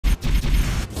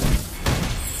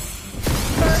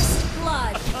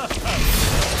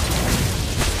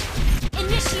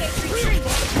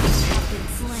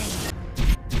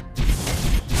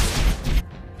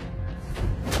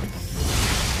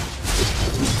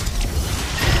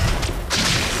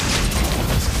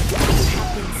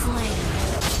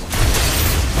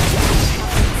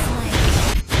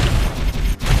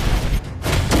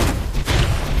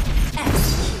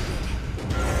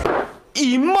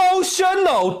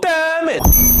Oh, damn it!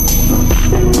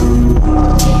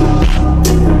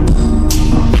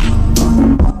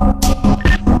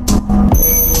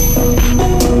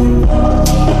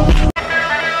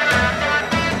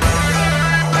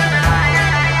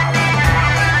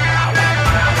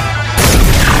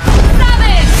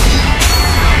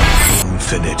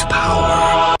 Infinite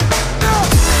power.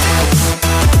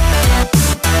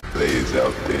 Players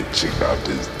out there, check out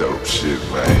this dope shit,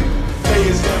 man.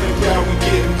 Players every round, we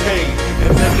getting paid.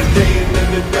 Another day,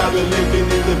 another dollar living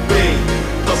in the bay.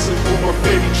 Hustling for my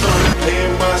baby, trying to play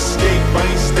in my escape. I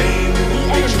ain't staying in the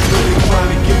matrix, really trying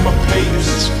to get my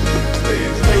papers.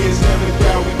 Players every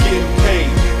round, we getting paid.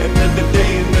 Another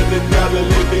day, another dollar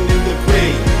living in the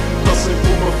bay. Hustling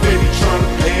for my baby, trying to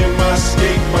play in my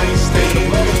escape. I ain't staying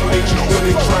in the matrix,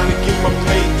 really trying to get my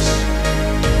papers.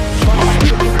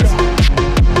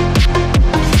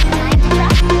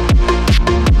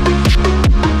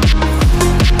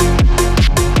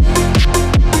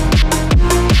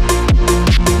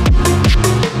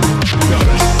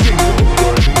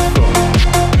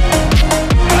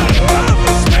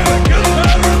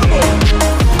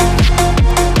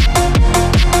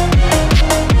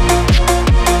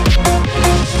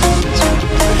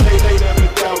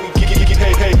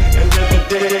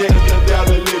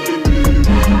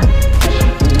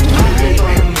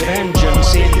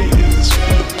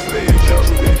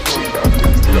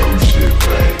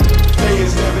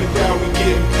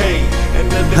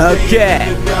 Okay.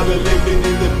 Living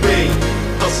in the bay,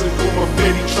 hustling for my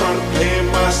baby, trying to play in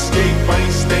my escape. I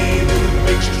ain't staying in the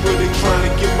matrix, really trying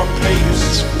to get my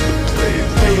papers.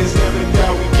 Players never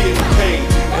doubt we getting paid.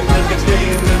 Another day,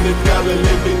 another dollar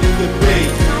living in the bay,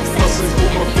 hustling for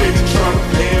my baby, trying to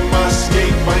play in my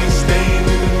escape. I ain't staying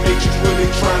in the matrix, really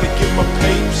trying to get my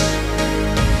papers.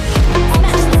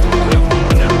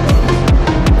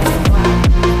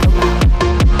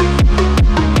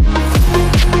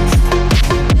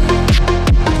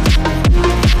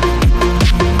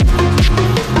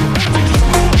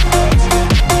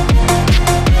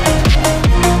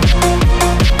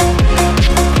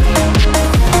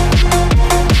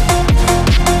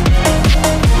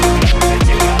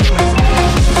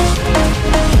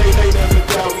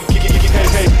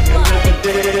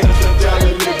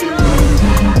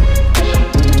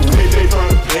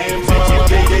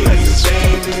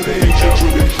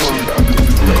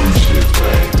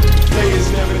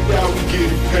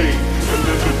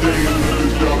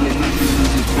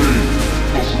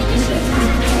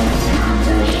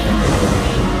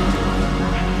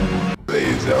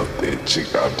 Out there,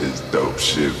 check out this dope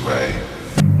shit, man.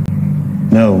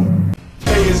 No.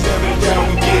 Players every down,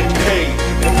 we getting paid.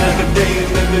 Another day,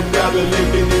 another dollar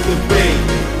living in the bay.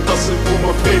 Hustling for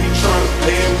my baby, trying to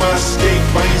play in my escape.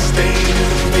 I ain't staying in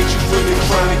the matrix, really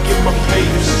trying to get my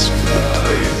papers.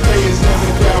 Players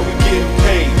every down, we getting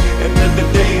paid. Another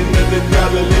day, another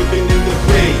dollar living in the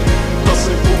bay.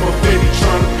 Hustling for my baby,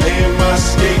 trying to play in my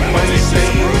escape. I ain't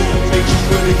staying in the matrix,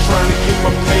 really trying to get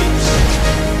my papers.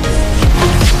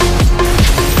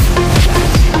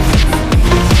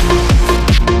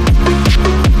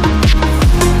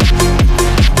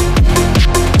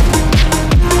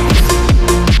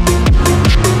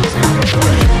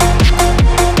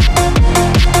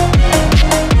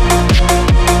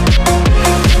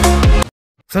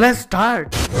 So let's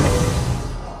start.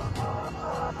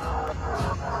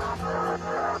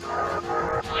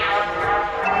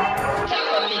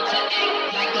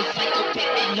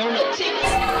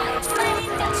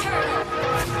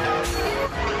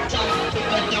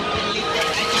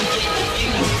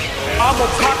 I'ma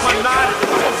cock my nine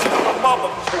and my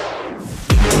mother.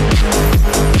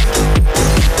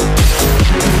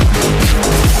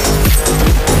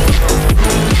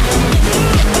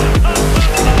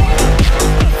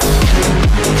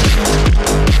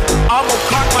 I'ma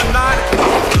cock my nine.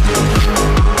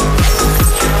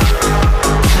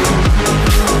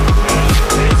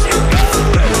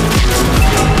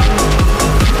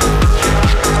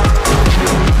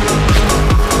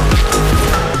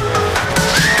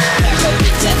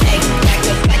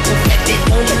 Back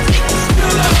up,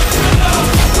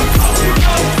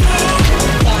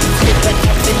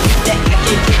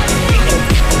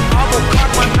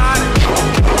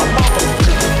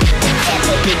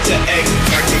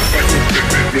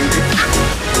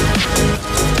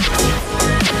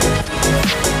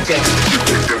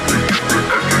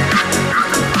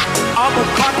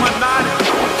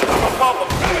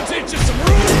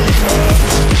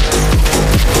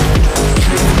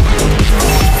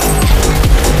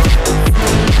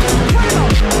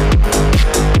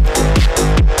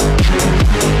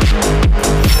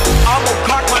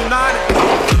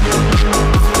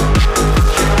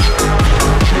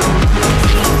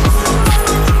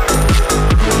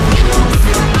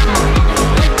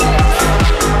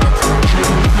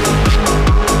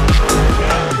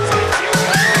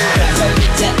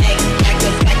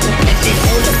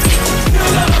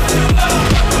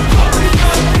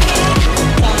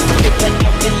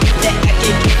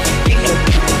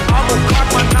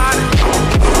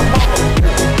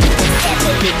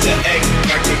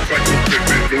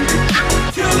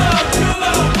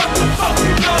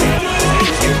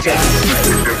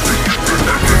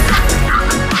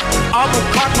 I'ma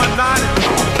cock my 9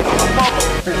 and mother.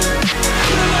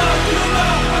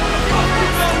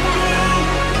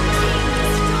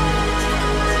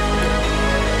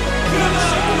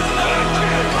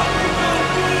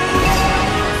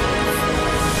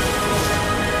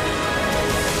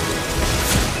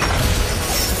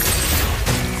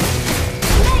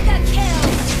 Mega kill!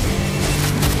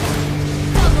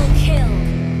 Double kill!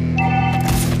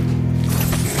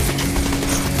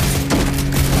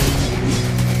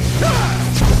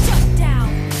 Shut down!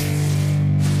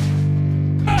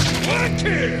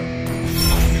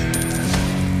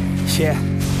 Yeah,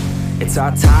 it's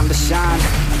our time to shine.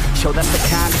 Show that's the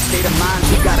kind of state of mind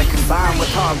you gotta combine with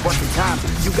hard work and time.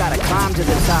 You gotta climb to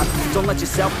the top. Don't let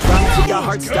yourself drop till your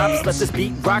heart stops. Let this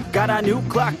beat rock. Got a new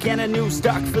clock and a new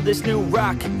stock for this new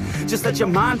rock. Just let your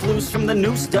mind loose from the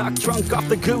new stock. Drunk off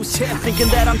the goose, yeah. Thinking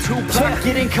that I'm too black.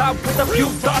 Getting caught with a few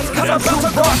thoughts, cause I'm too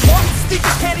rock.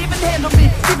 Speakers can't even handle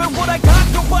me. Even what I got,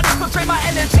 nobody's gonna drain my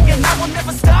energy. And I will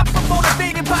never stop, I'm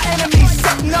motivated by enemies.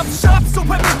 Setting up shop so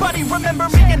everybody remember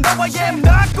me. And no, I am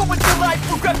not going through life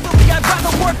regretfully. I'd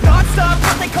rather work non-stop,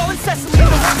 what they call incessantly. The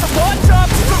work's a hard job,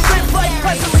 to live life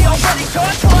presently. Already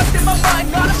caught lost in my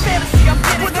mind, not a fantasy. I'm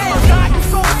getting there. Forgotten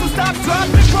souls who stop, drop,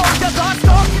 and roll. Cause I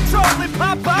start controlling,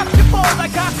 pop, pop, you fall. I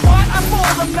got squat, I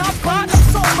fall, I'm not pot, I'm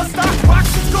sold. My stock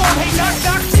rocks is gold. Hey, knock,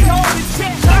 knock, she holding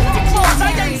shit. Knock the close,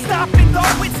 I ain't stopping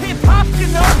though. It's hip-hop,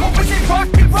 you know. Or is it rock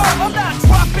and roll? I'm not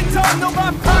dropping down, no, my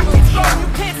pocket's low. You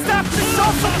can't stop the show,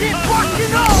 so get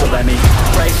rockin' on. So let me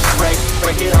break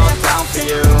it all down for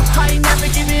you. I ain't never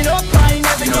giving up, I ain't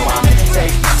never giving up.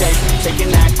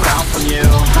 Taking that crown from you.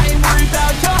 I ain't worried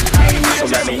about you, I ain't never.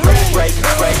 So let me break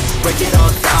it all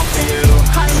down for you.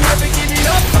 I ain't never giving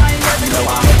up, I ain't never giving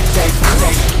up.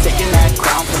 Taking that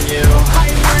crown from you. I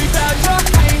ain't worried about you,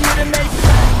 I ain't here to make it.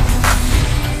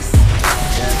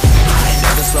 I ain't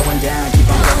never slowing down, keep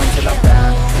on going till I'm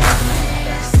down.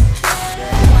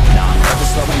 No, I'm never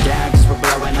slowing down, cause we're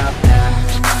blowing up now.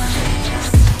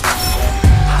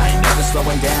 I ain't never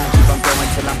slowing down, keep on going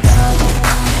till I'm down.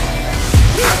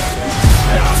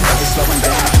 I'm never slowing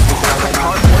down, we're blowing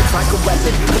hard words like a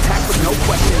weapon. Attack with no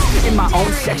questions, in my own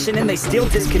section. And they still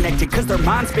disconnected, cause their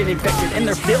mind's been infected. And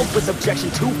they're filled with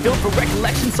objection, too filled for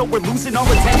recollection. So we're losing all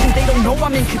attention, they don't know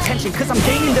I'm in contention. Cause I'm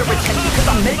gaining their attention, cause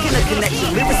I'm making a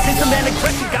connection. Lyricism and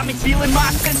aggression got me feeling my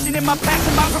ascension. In my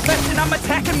passion, my profession, I'm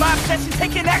attacking my obsession.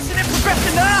 Taking action and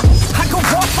progression, I go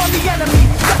off on the enemy,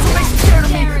 that's what makes them scared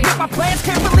of me. Make my plans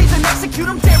carefully, then execute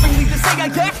them daringly. They say I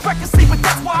act recklessly, but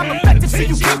that's why I'm effective. See,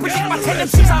 you can't predict my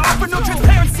tendencies, I offer no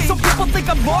transparency. Some people think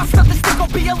I'm lost, others think I'll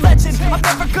be a legend. I'm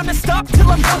never gonna stop till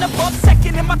I'm one above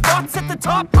second. And my thoughts at the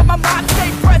top, but my mind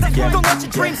stay present. Don't let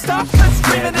your dreams stop, cause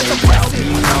screaming is a blessing.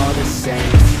 They all the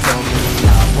same, told me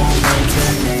I won't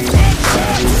mention names.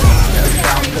 But it's not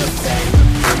about the fame,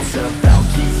 it's about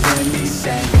keeping me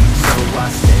sane. So I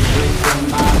stay within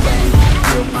my lane,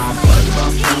 feel my blood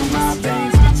run through my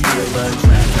veins. Feel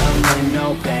adrenaline,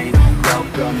 no pain,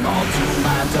 welcome all to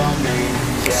my domain.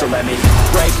 So let me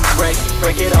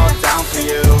break it all down for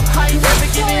you. I ain't never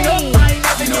giving up, I ain't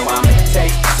never giving up. I'm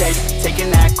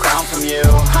taking that crown from you.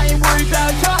 I ain't worried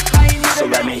about you, I ain't never. So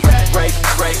let me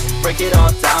break it all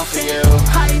down for you.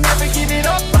 I ain't never giving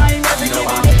up, I ain't never giving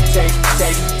up. I'm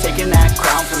taking that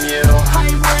crown from you. I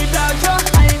ain't worried about you,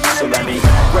 I ain't never. So let me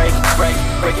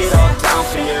break it all down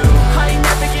for you. I ain't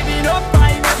never giving up,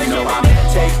 I ain't never giving up. I'm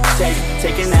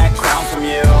taking that crown from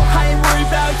you. I ain't worried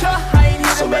about you, I ain't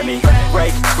never. So let me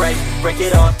break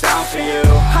it all down for you.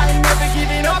 I ain't never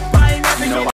giving up.